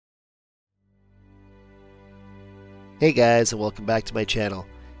Hey guys, and welcome back to my channel.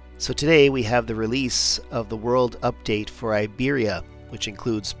 So today we have the release of the world update for Iberia, which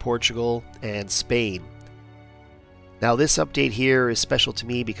includes Portugal and Spain. Now this update here is special to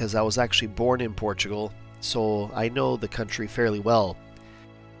me because I was actually born in Portugal, so I know the country fairly well.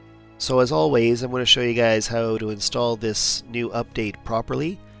 So as always, I'm going to show you guys how to install this new update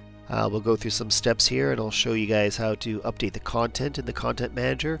properly. We'll go through some steps here and I'll show you guys how to update the content in the content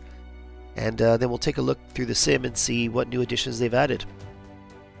manager. And then we'll take a look through the sim and see what new additions they've added.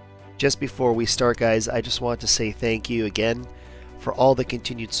 Just before we start, guys, I just want to say thank you again for all the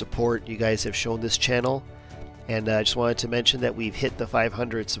continued support you guys have shown this channel. And I just wanted to mention that we've hit the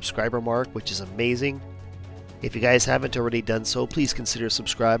 500 subscriber mark, which is amazing. If you guys haven't already done so, please consider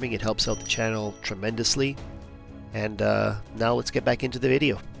subscribing. It helps out the channel tremendously. And now let's get back into the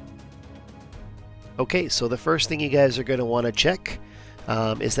video. Okay, so the first thing you guys are going to want to check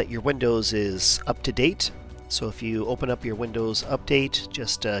is that your Windows is up to date. So if you open up your Windows update,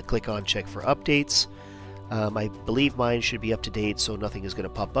 just click on check for updates. I believe mine should be up to date, so nothing is going to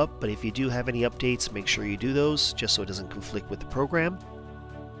pop up, but if you do have any updates, make sure you do those just so it doesn't conflict with the program.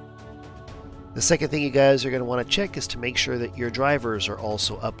 The second thing you guys are going to want to check is to make sure that your drivers are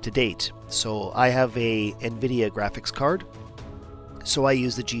also up to date. So I have a NVIDIA graphics card, so I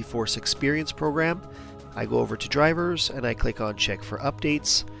use the GeForce Experience program. I go over to drivers and I click on check for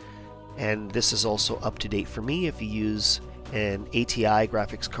updates, and this is also up to date for me. If you use an ATI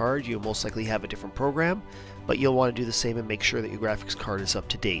graphics card, you'll most likely have a different program, but you'll want to do the same and make sure that your graphics card is up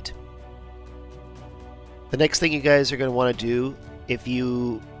to date. The next thing you guys are going to want to do, if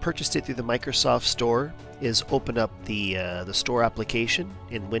you purchased it through the Microsoft Store, is open up the store application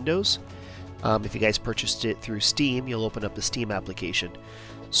in Windows. If you guys purchased it through Steam, you'll open up the Steam application.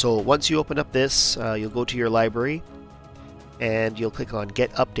 So once you open up this, you'll go to your library and you'll click on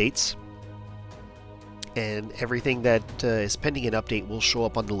Get Updates, and everything that is pending an update will show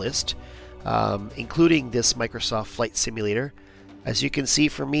up on the list, including this Microsoft Flight Simulator. As you can see,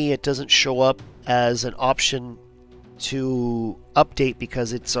 for me it doesn't show up as an option to update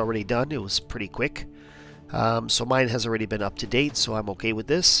because it's already done. It was pretty quick. So mine has already been up to date, so I'm okay with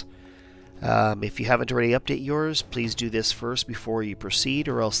this. If you haven't already updated yours, please do this first before you proceed,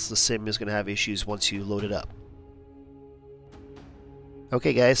 or else the sim is going to have issues once you load it up.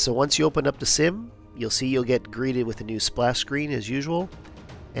 Okay guys, so once you open up the sim, you'll get greeted with a new splash screen as usual,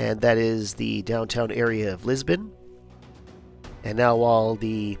 and that is the downtown area of Lisbon. And now while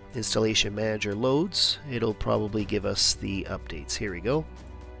the installation manager loads, it'll probably give us the updates. Here we go.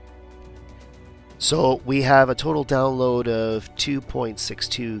 So we have a total download of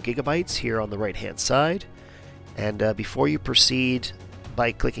 2.62 gigabytes here on the right hand side, and before you proceed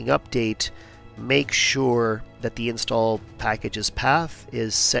by clicking update, make sure that the install package's path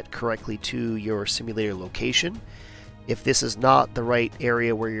is set correctly to your simulator location. If this is not the right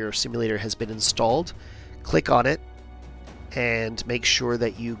area where your simulator has been installed, click on it and make sure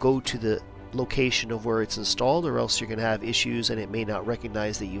that you go to the location of where it's installed, or else you're going to have issues and it may not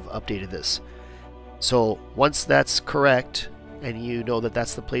recognize that you've updated this. So once that's correct and you know that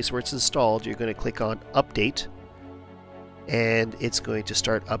that's the place where it's installed, you're going to click on update and it's going to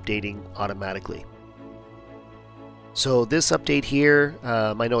start updating automatically. So this update here,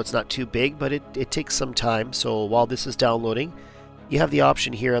 I know it's not too big, but it takes some time. So while this is downloading, you have the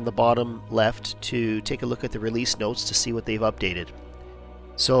option here on the bottom left to take a look at the release notes to see what they've updated.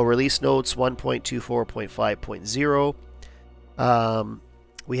 So release notes 1.24.5.0.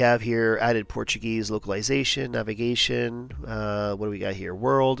 We have here added Portuguese localization, navigation, what do we got here?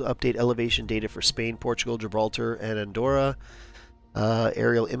 World, update elevation data for Spain, Portugal, Gibraltar, and Andorra.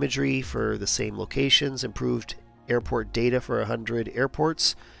 Aerial imagery for the same locations, improved airport data for 100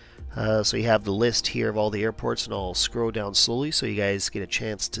 airports. So you have the list here of all the airports, and I'll scroll down slowly so you guys get a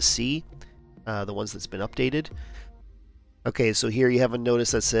chance to see the ones that's been updated. Okay, so here you have a notice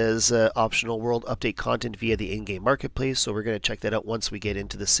that says optional world update content via the in-game marketplace, so we're going to check that out once we get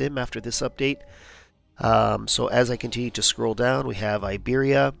into the sim after this update. So as I continue to scroll down, we have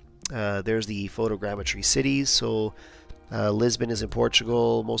Iberia. There's the photogrammetry cities. So Lisbon is in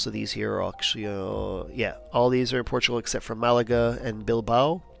Portugal. Most of these here are actually, yeah, all these are in Portugal except for Malaga and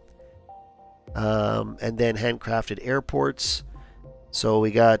Bilbao. And then handcrafted airports. So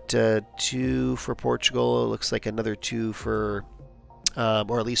we got 2 for Portugal. It looks like another 2 for,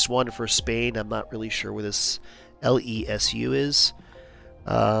 or at least 1 for Spain. I'm not really sure where this LESU is.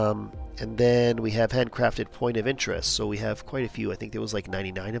 And then we have handcrafted point of interest. So we have quite a few. I think there was like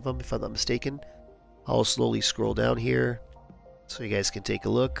 99 of them, if I'm not mistaken. I'll slowly scroll down here so you guys can take a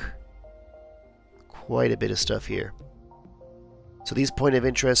look. Quite a bit of stuff here. So these point of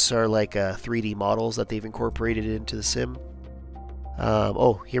interests are like 3D models that they've incorporated into the sim.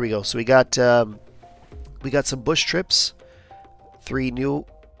 Oh, here we go. So we got some bush trips, 3 new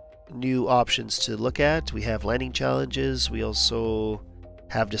options to look at. We have landing challenges. We also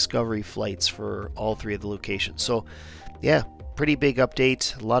have discovery flights for all 3 of the locations. So yeah, pretty big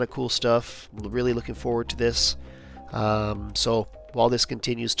update, a lot of cool stuff. Really looking forward to this. So while this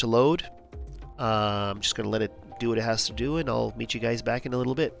continues to load, I'm just going to let it do what it has to do, and I'll meet you guys back in a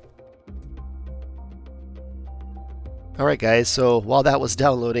little bit. Alright guys, so while that was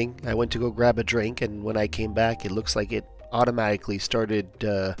downloading, I went to go grab a drink, and when I came back it looks like it automatically started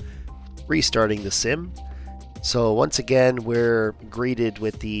restarting the sim. So once again we're greeted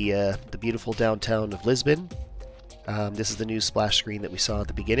with the beautiful downtown of Lisbon. This is the new splash screen that we saw at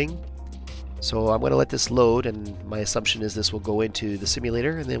the beginning. So I'm going to let this load, and my assumption is this will go into the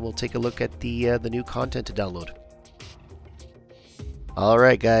simulator, and then we'll take a look at the new content to download.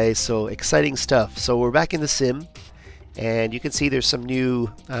 Alright guys, so exciting stuff. So we're back in the sim, and you can see there's some new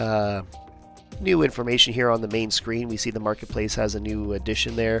information here on the main screen. We see the marketplace has a new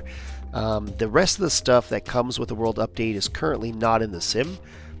addition there. The rest of the stuff that comes with the world update is currently not in the sim.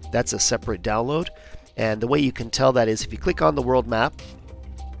 That's a separate download, and the way you can tell that is if you click on the world map.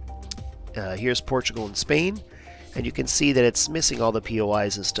 Here's Portugal and Spain, and you can see that it's missing all the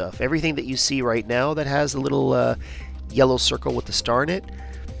POIs and stuff. Everything that you see right now that has a little yellow circle with the star in it,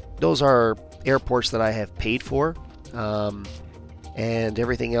 those are airports that I have paid for, and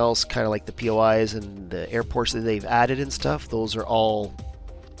everything else, kind of like the POIs and the airports that they've added and stuff, those are all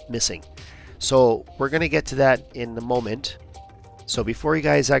missing. So we're going to get to that in a moment. So before you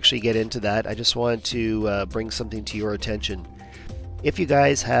guys actually get into that, I just wanted to bring something to your attention. If you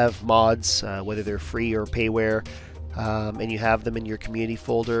guys have mods, whether they're free or payware, and you have them in your community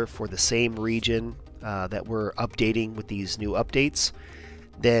folder for the same region that we're updating with these new updates,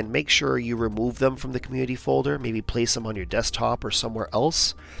 then make sure you remove them from the community folder, maybe place them on your desktop or somewhere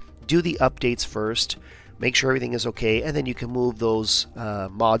else. Do the updates first, make sure everything is okay, and then you can move those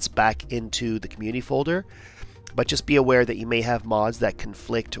mods back into the community folder. But just be aware that you may have mods that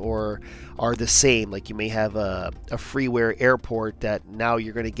conflict or are the same. Like you may have a freeware airport that now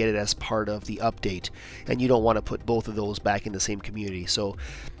you're going to get it as part of the update, and you don't want to put both of those back in the same community. So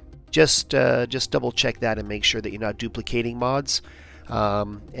just double check that and make sure that you're not duplicating mods.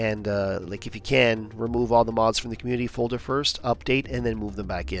 Like if you can, remove all the mods from the community folder first, update, and then move them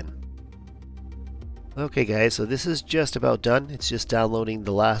back in. Okay guys, so this is just about done. It's just downloading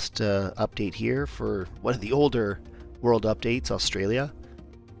the last update here for one of the older world updates, Australia.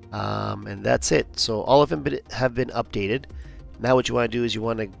 And that's it. So all of them have been updated. Now what you want to do is you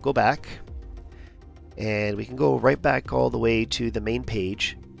want to go back, and we can go right back all the way to the main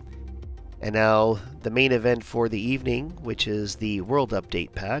page. And now the main event for the evening, which is the world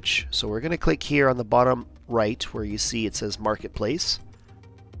update patch. So we're going to click here on the bottom right where you see it says Marketplace.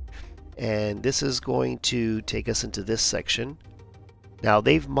 And this is going to take us into this section. Now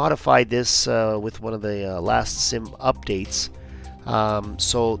they've modified this with one of the last sim updates.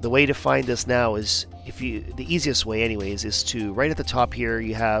 So the way to find this now is, the easiest way anyways, is to right at the top here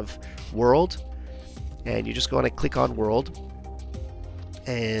you have World, and you just go on and click on World,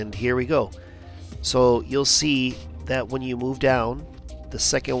 and here we go. So you'll see that when you move down, the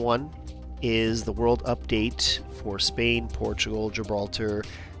second one is the world update for Spain, Portugal, Gibraltar,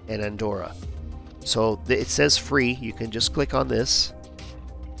 and Andorra. So it says free. You can just click on this,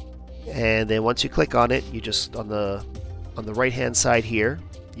 and then once you click on it, you just on the right hand side here,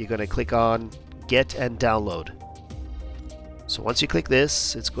 you're going to click on Get and Download. So once you click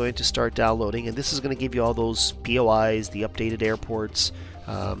this, it's going to start downloading, and this is going to give you all those POIs, the updated airports,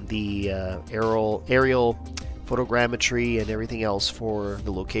 the aerial photogrammetry, and everything else for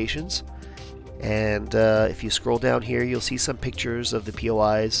the locations. And if you scroll down here, you'll see some pictures of the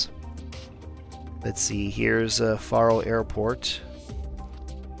POIs. Let's see, here's Faro Airport,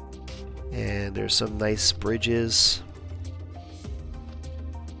 and there's some nice bridges.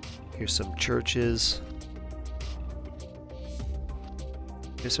 Here's some churches.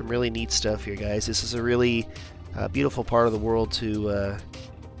 There's some really neat stuff here, guys. This is a really beautiful part of the world to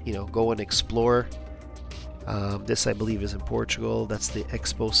go and explore. This, I believe, is in Portugal. That's the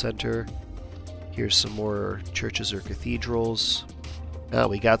Expo Center. Here's some more churches or cathedrals.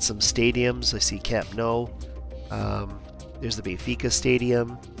 We got some stadiums. I see Camp Nou. There's the Benfica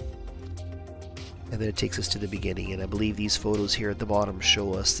Stadium. And then it takes us to the beginning. And I believe these photos here at the bottom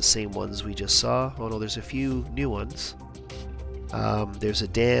show us the same ones we just saw. Oh no, there's a few new ones. There's a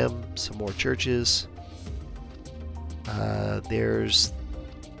dam, some more churches. There's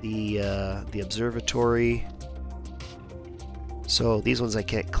the observatory. So these ones I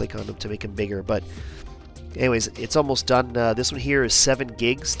can't click on them to make them bigger, but anyways, it's almost done. This one here is 7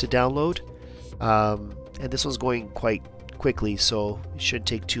 gigs to download, and this one's going quite quickly, so it shouldn't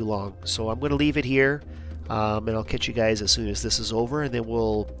take too long. So I'm going to leave it here, and I'll catch you guys as soon as this is over, and then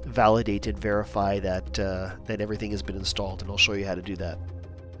we'll validate and verify that that everything has been installed, and I'll show you how to do that.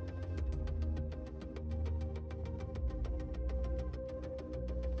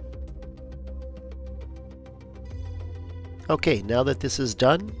 Okay, now that this is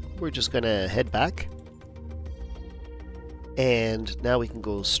done, we're just going to head back. And now we can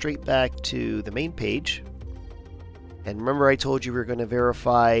go straight back to the main page. And remember I told you we were going to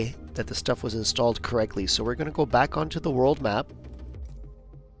verify that the stuff was installed correctly. So we're going to go back onto the world map.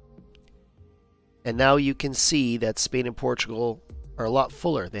 And now you can see that Spain and Portugal are a lot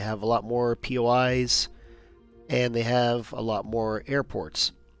fuller. They have a lot more POIs and they have a lot more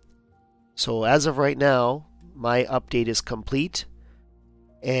airports. So as of right now, my update is complete,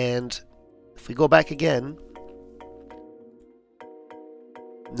 and if we go back again,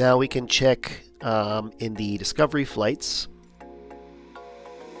 now we can check in the discovery flights.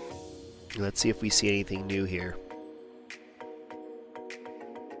 Let's see if we see anything new here.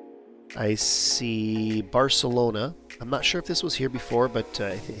 I see Barcelona. I'm not sure if this was here before, but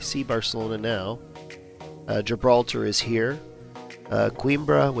I see Barcelona now. Gibraltar is here.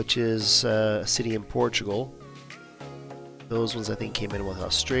 Coimbra, which is a city in Portugal. Those ones I think came in with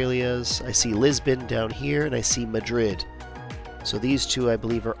Australia's. I see Lisbon down here, and I see Madrid. So these two I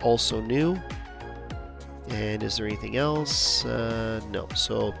believe are also new. And is there anything else? No.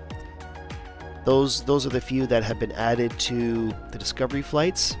 So those are the few that have been added to the discovery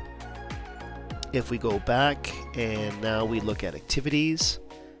flights. If we go back and now we look at activities.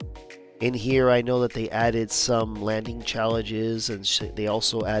 In here I know that they added some landing challenges, and they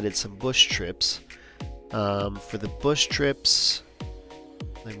also added some bush trips. For the bush trips,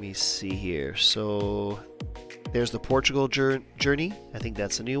 let me see here. So there's the Portugal journey. I think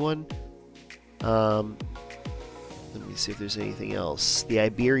that's a new one. Let me see if there's anything else. The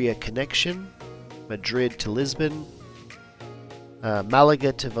Iberia connection, Madrid to Lisbon,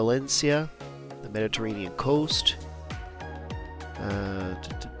 Malaga to Valencia, the Mediterranean coast.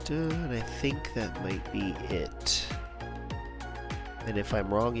 And I think that might be it. And if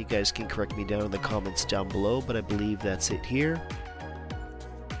I'm wrong, you guys can correct me down in the comments down below, but I believe that's it here.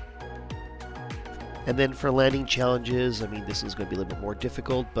 And then for landing challenges, I mean, this is going to be a little bit more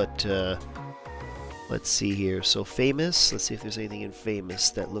difficult, but let's see here. So famous, let's see if there's anything in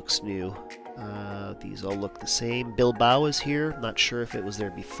famous that looks new. These all look the same. Bilbao is here, not sure if it was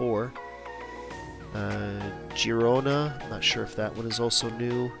there before. Girona, not sure if that one is also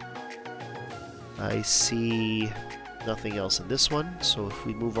new. I see nothing else in this one, so if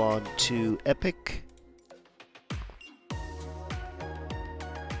we move on to Epic.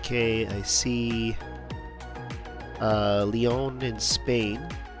 Okay, I see Leon in Spain.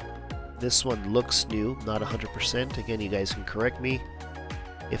 This one looks new, not 100%. Again, you guys can correct me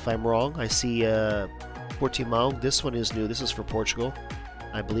if I'm wrong. I see Portimão. This one is new. This is for Portugal.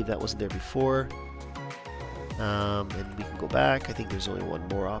 I believe that wasn't there before. And we can go back. I think there's only one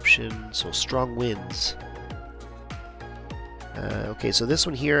more option. So strong winds. Okay, so this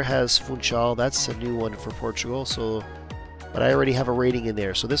one here has Funchal. That's a new one for Portugal. So, but I already have a rating in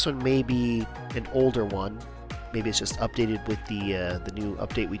there. So this one may be an older one. Maybe it's just updated with the new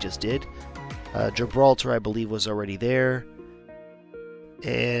update we just did. Gibraltar, I believe, was already there.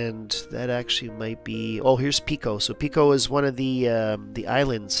 And that actually might be... Oh, here's Pico. So Pico is one of the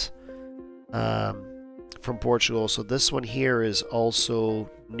islands from Portugal. So this one here is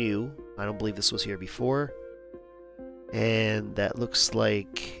also new. I don't believe this was here before. And that looks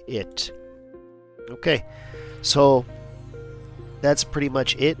like it. Okay, so that's pretty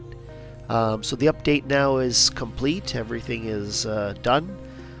much it. So the update now is complete. Everything is done.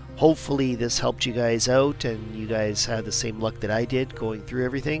 Hopefully this helped you guys out and you guys had the same luck that I did going through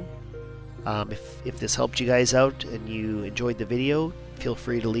everything. If this helped you guys out and you enjoyed the video, feel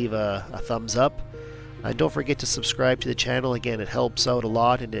free to leave a thumbs up. And don't forget to subscribe to the channel. Again, it helps out a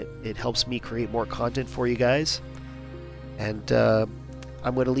lot and it helps me create more content for you guys. And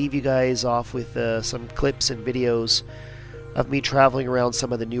I'm going to leave you guys off with some clips and videos of me traveling around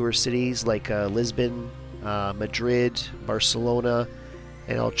some of the newer cities like Lisbon, Madrid, Barcelona,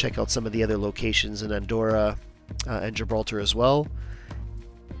 and I'll check out some of the other locations in Andorra and Gibraltar as well.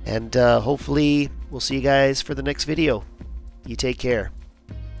 And hopefully we'll see you guys for the next video. You take care.